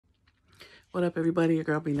What up, everybody? Your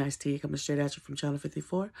girl, Be Nice T, coming straight at you from Channel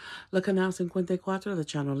 54. La Canal 54, the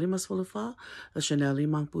Channel Lima Sulfa, the Chanel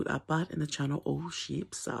Limang Put Apat, and the Channel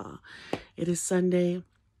Yessssah. It is Sunday,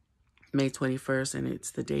 May 21st, and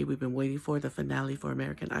it's the day we've been waiting for, the finale for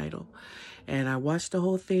American Idol. And I watched the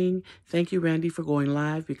whole thing. Thank you, Randy, for going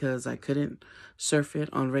live because I couldn't surf it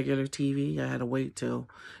on regular TV. I had to wait till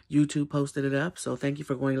YouTube posted it up. So thank you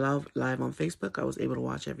for going live on Facebook. I was able to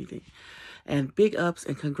watch everything. And big ups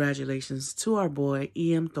and congratulations to our boy,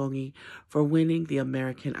 Tongi, for winning the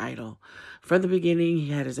American Idol. From the beginning, he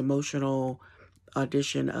had his emotional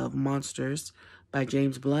audition of Monsters by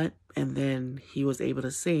James Blunt, and then he was able to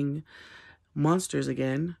sing Monsters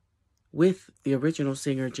again with the original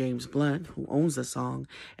singer, James Blunt, who owns the song,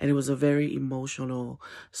 and it was a very emotional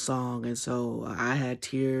song, and so I had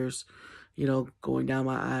tears, going down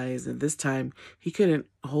my eyes, and this time he couldn't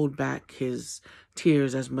hold back his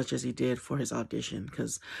tears as much as he did for his audition,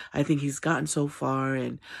 because I think he's gotten so far,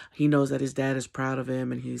 and he knows that his dad is proud of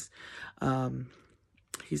him, and he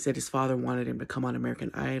said his father wanted him to come on American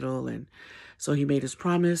Idol, and so he made his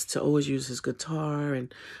promise to always use his guitar.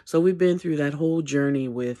 And so we've been through that whole journey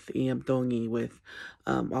with Tongi, with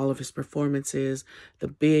all of his performances, the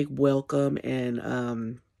big welcome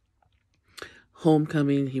and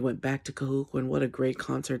homecoming. He went back to Kahoot, and what a great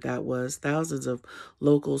concert that was. Thousands of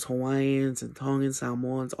locals, Hawaiians and Tongans,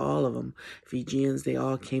 Samoans, all of them, Fijians, they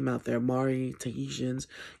all came out there, Maori, Tahitians,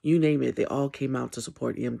 you name it, they all came out to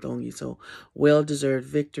support Tongi. So well-deserved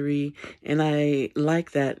victory. And I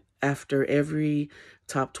like that after every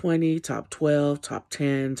top 20, top 12, top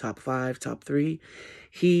 10, top 5, top 3,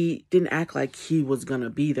 he didn't act like he was going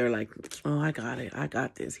to be there like, oh, I got it, I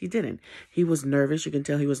got this. He didn't. He was nervous. You can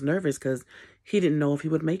tell he was nervous because he didn't know if he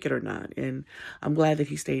would make it or not. And I'm glad that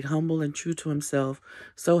he stayed humble and true to himself.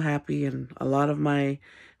 So happy. And a lot of my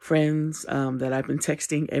friends that I've been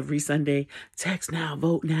texting every Sunday, text now,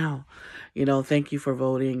 vote now. Thank you for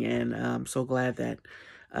voting. And I'm so glad that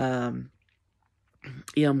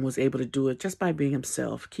was able to do it just by being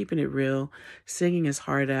himself, keeping it real, singing his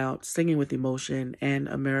heart out, singing with emotion, and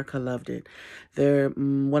America loved it.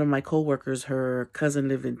 One of my coworkers, her cousin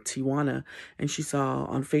lived in Tijuana, and she saw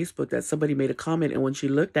on Facebook that somebody made a comment, and when she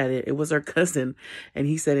looked at it, it was her cousin, and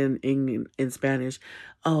he said in Spanish,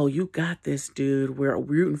 "Oh, you got this, dude. We're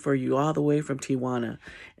rooting for you all the way from Tijuana."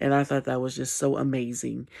 And I thought that was just so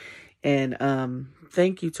amazing. And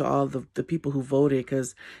thank you to all the people who voted,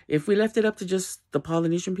 because if we left it up to just the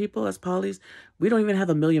Polynesian people as Polys, we don't even have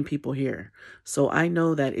 1 million people here. So I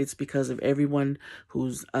know that it's because of everyone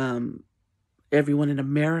in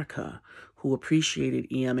America who appreciated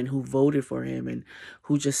and who voted for him and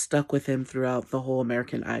who just stuck with him throughout the whole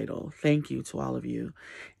American Idol. Thank you to all of you.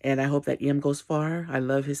 And I hope that goes far. I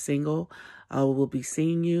love his single, I Will Be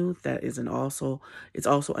Seeing You. That is it's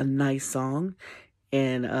also a nice song.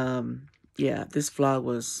 And yeah, this vlog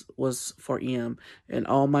was for and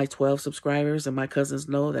all my 12 subscribers and my cousins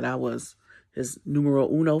know that I was his numero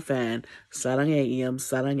uno fan. Sarange,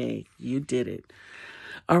 sarange. You did it.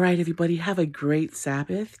 All right, everybody, have a great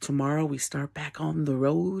Sabbath. Tomorrow we start back on the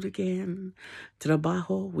road again.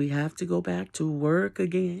 Trabajo, we have to go back to work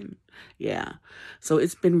again. Yeah. So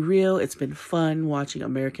it's been real. It's been fun watching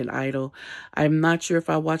American Idol. I'm not sure if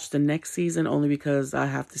I watch the next season, only because I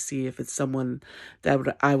have to see if it's someone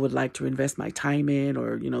that I would like to invest my time in,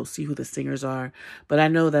 or, see who the singers are. But I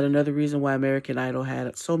know that another reason why American Idol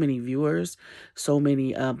had so many viewers, so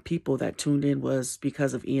many people that tuned in, was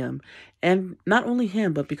because of and not only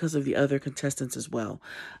him, but because of the other contestants as well.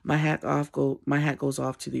 My hat goes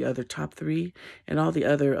off to the other top 3 and all the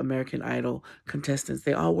other American Idol contestants.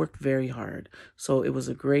 They all worked very hard. So it was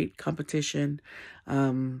a great competition.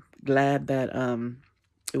 Glad that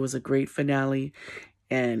it was a great finale.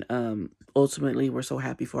 And ultimately, we're so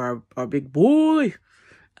happy for our big boy,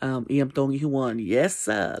 Tongi, who won. Yes,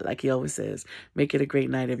 sir, like he always says. Make it a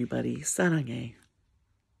great night, everybody. Sarange.